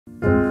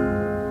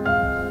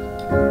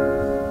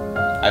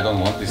don't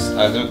want this.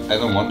 I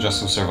don't want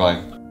just to survive.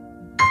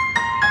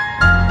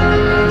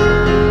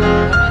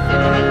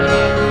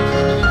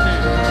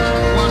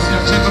 Quasi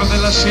al centro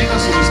della scena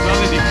sulle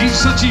spalle di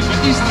Sagiv,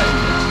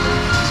 Israele.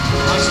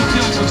 Al suo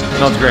fianco c'è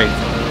Not great.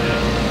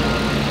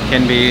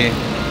 Can be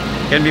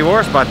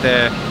worse, but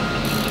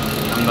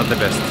I'm not the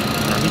best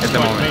at the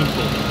moment.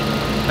 Painful.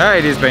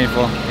 It is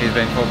painful. It is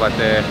painful, but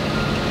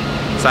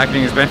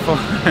cycling is painful.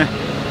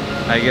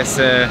 I guess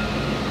I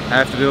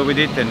have to deal with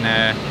it, and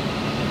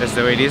that's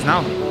the way it is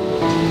now.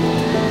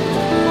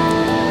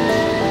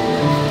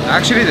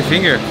 Actually, the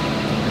finger.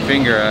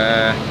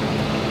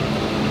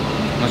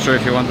 Not sure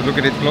if you want to look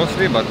at it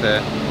closely, but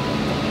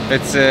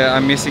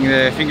I'm missing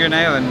the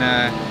fingernail and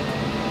a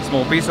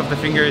small piece of the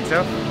finger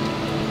itself.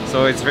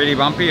 So it's really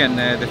bumpy, and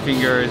the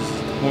finger is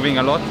moving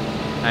a lot,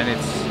 and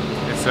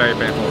it's very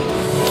painful.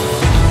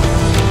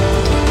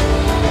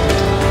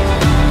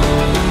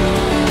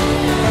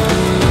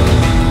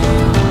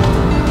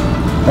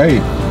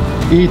 Hey,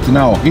 eat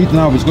now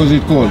because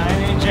it's cold. I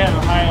need gel.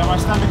 My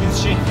stomach is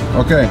shit.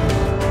 Okay.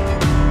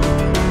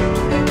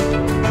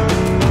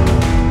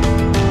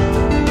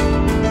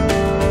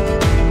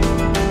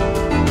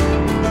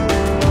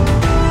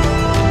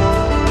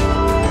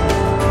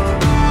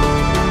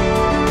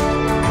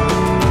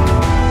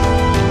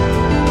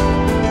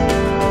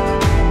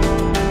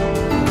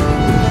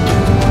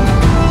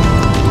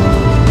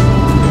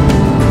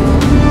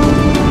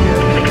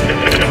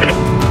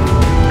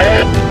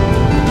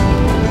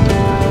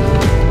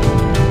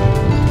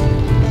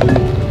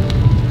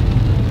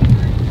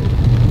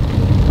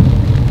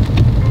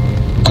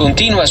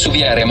 Continua su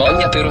via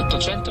Remogna per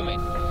 800 metri.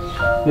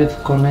 With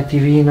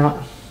connettivina.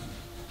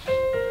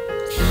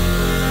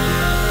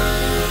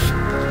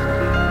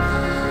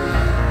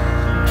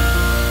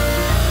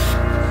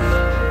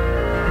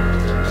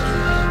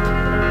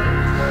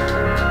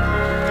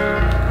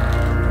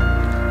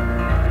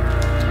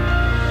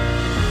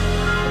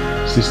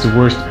 Is this the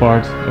worst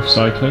part of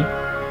cycling?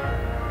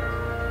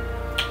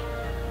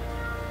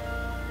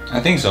 I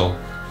think so.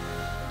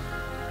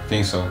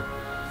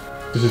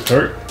 Does it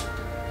hurt?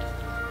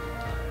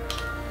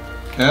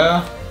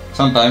 Yeah,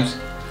 sometimes.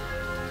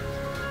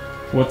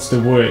 What's the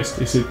worst?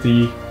 Is it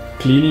the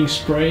cleaning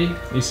spray?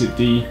 Is it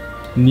the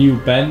new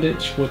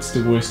bandage? What's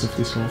the worst of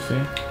this whole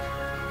thing?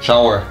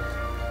 Shower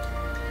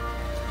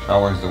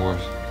is the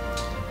worst.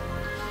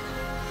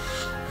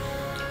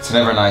 It's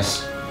never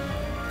nice.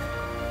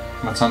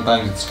 But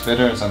sometimes it's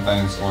better and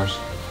sometimes it's worse.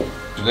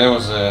 Today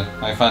was,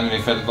 I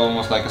finally felt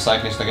almost like a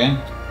cyclist again.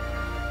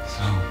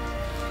 So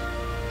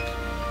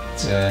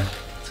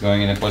it's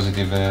going in a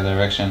positive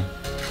direction.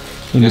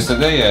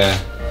 Yesterday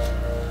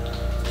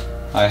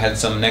I had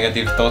some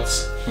negative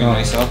thoughts with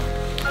myself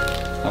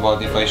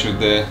about if I should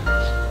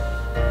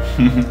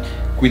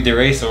quit the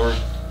race or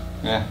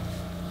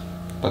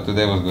but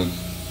today was good.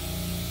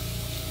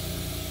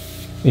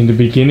 In the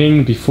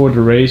beginning, before the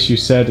race, you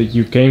said that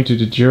you came to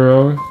the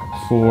Giro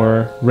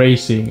for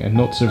racing and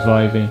not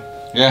surviving.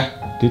 Yeah.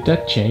 Did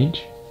that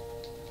change?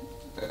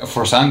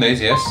 For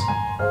Sundays, yes.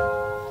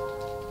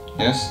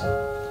 Yes.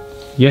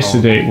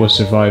 Yesterday it was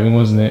surviving,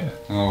 wasn't it?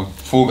 No,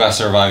 full gas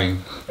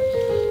surviving.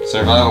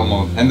 Survival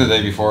mode. And the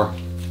day before.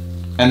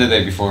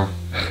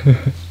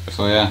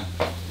 So yeah.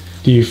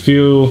 Do you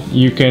feel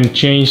you can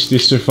change the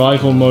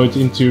survival mode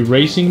into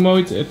racing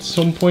mode at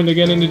some point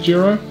again in the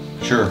Giro?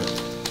 Sure.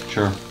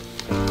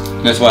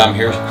 That's why I'm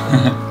here.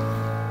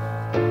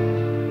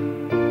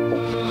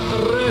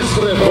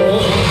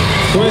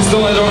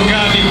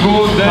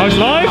 How's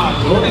life?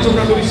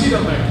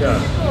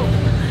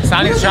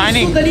 Sun is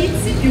shining.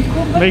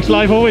 Makes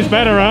life always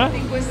better, huh?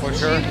 For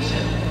sure.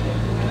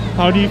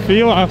 How do you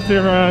feel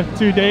after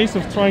 2 days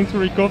of trying to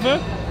recover?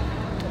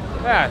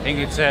 Yeah, I think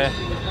it's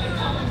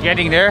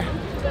getting there.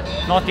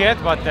 Not yet,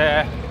 but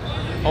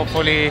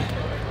hopefully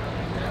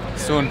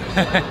soon.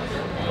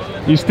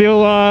 You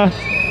still,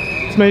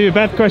 it's maybe a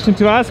bad question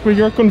to ask, but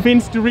you're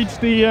convinced to reach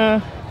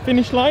the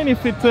finish line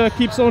if it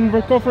keeps on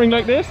recovering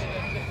like this?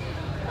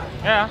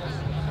 Yeah.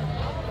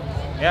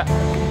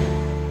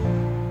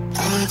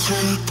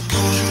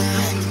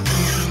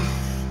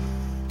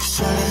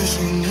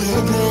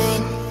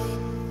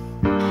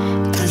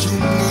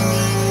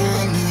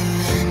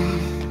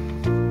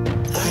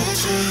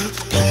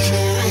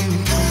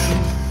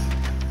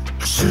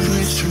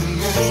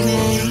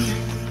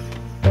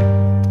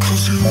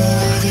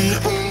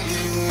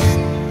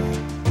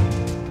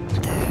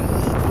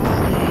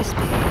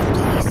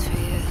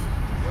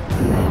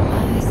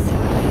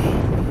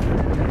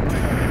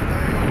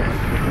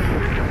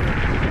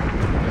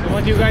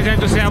 What do you guys have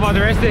to say about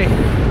the rest day?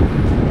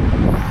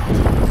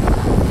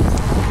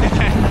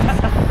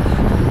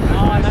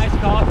 Oh, nice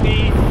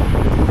coffee.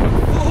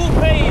 Who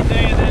paid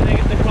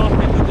the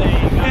coffee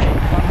today, guys?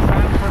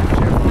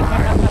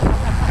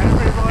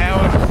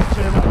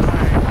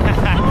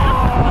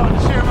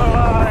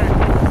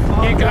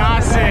 Che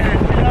classe!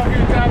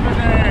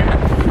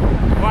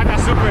 What a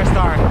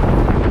superstar!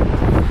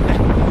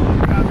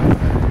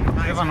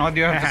 Stefan, what do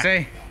you have to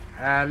say?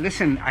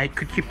 Listen, I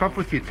could keep up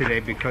with you today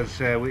because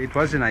it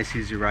was a nice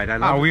easy ride.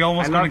 We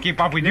almost couldn't keep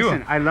up with you.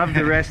 Listen, I love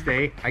the rest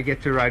day. I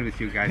get to ride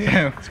with you guys.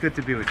 Yeah. It's good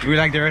to be with you. We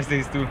like the rest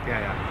days too.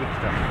 Yeah, good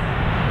stuff.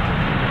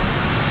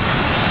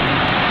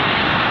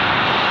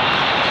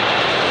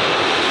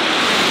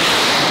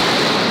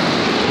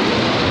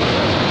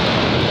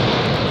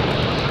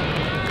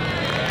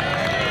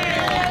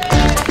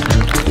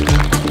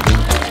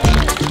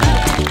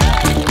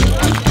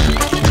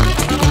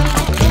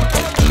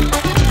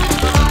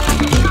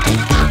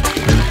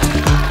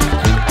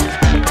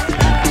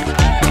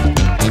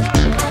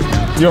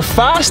 You're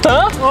fast,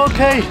 huh?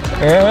 Okay.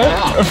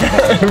 Yeah,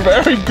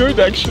 very good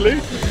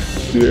actually.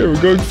 Yeah,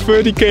 we're going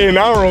 30k an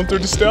hour onto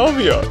the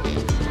Stelvio.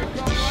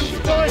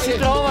 Dove si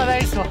trova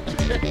adesso?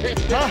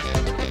 Ah,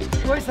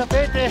 voi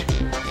sapete?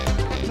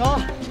 No?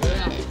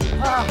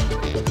 Ah.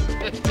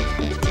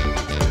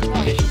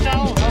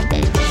 Ciao.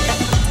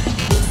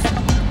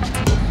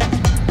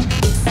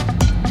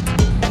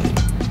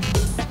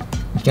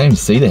 You can't even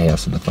see the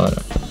house in the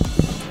photo.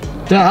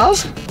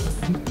 Dales,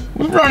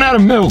 we've run out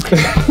of milk.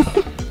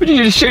 Would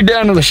you just shoot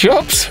down to the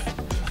shops?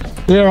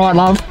 Yeah, right,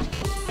 love.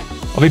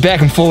 I'll be back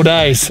in 4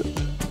 days.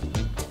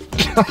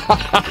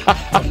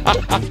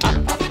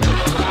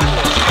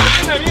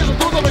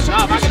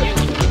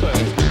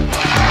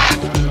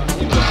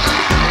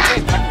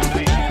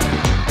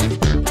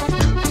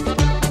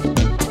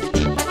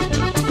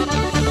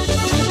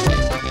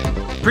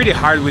 Pretty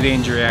hard with the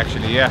injury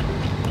actually, yeah.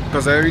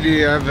 Because I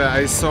really have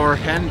a sore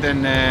hand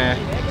and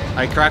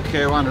I crack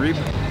one rib.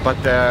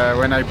 But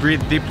when I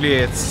breathe deeply,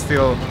 it's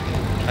still,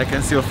 I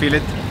can still feel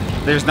it.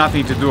 There's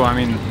nothing to do. I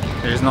mean,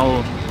 there's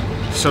no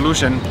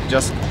solution.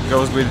 Just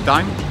goes with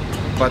time.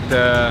 But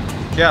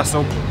yeah,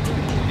 so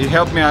it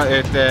helped me.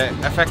 It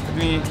affected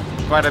me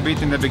quite a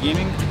bit in the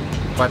beginning,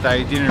 but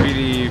I didn't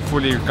really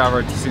fully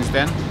recover since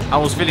then. I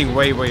was feeling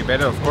way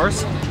better, of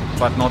course,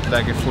 but not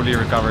like a fully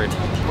recovered.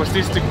 Was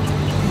this the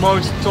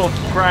most tough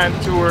Grand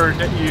Tour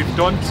that you've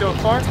done so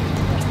far?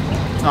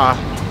 I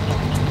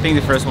think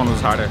the first one was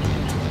harder.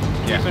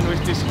 Yeah. Even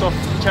with this tough,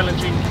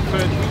 challenging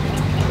third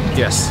week?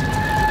 Yes.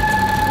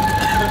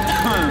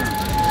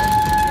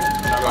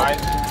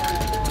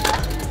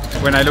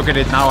 When I look at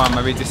it now, I'm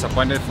a bit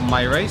disappointed from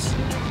my race,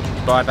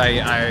 but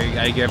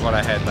I gave what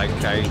I had. Like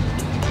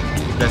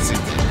that's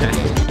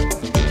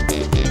it.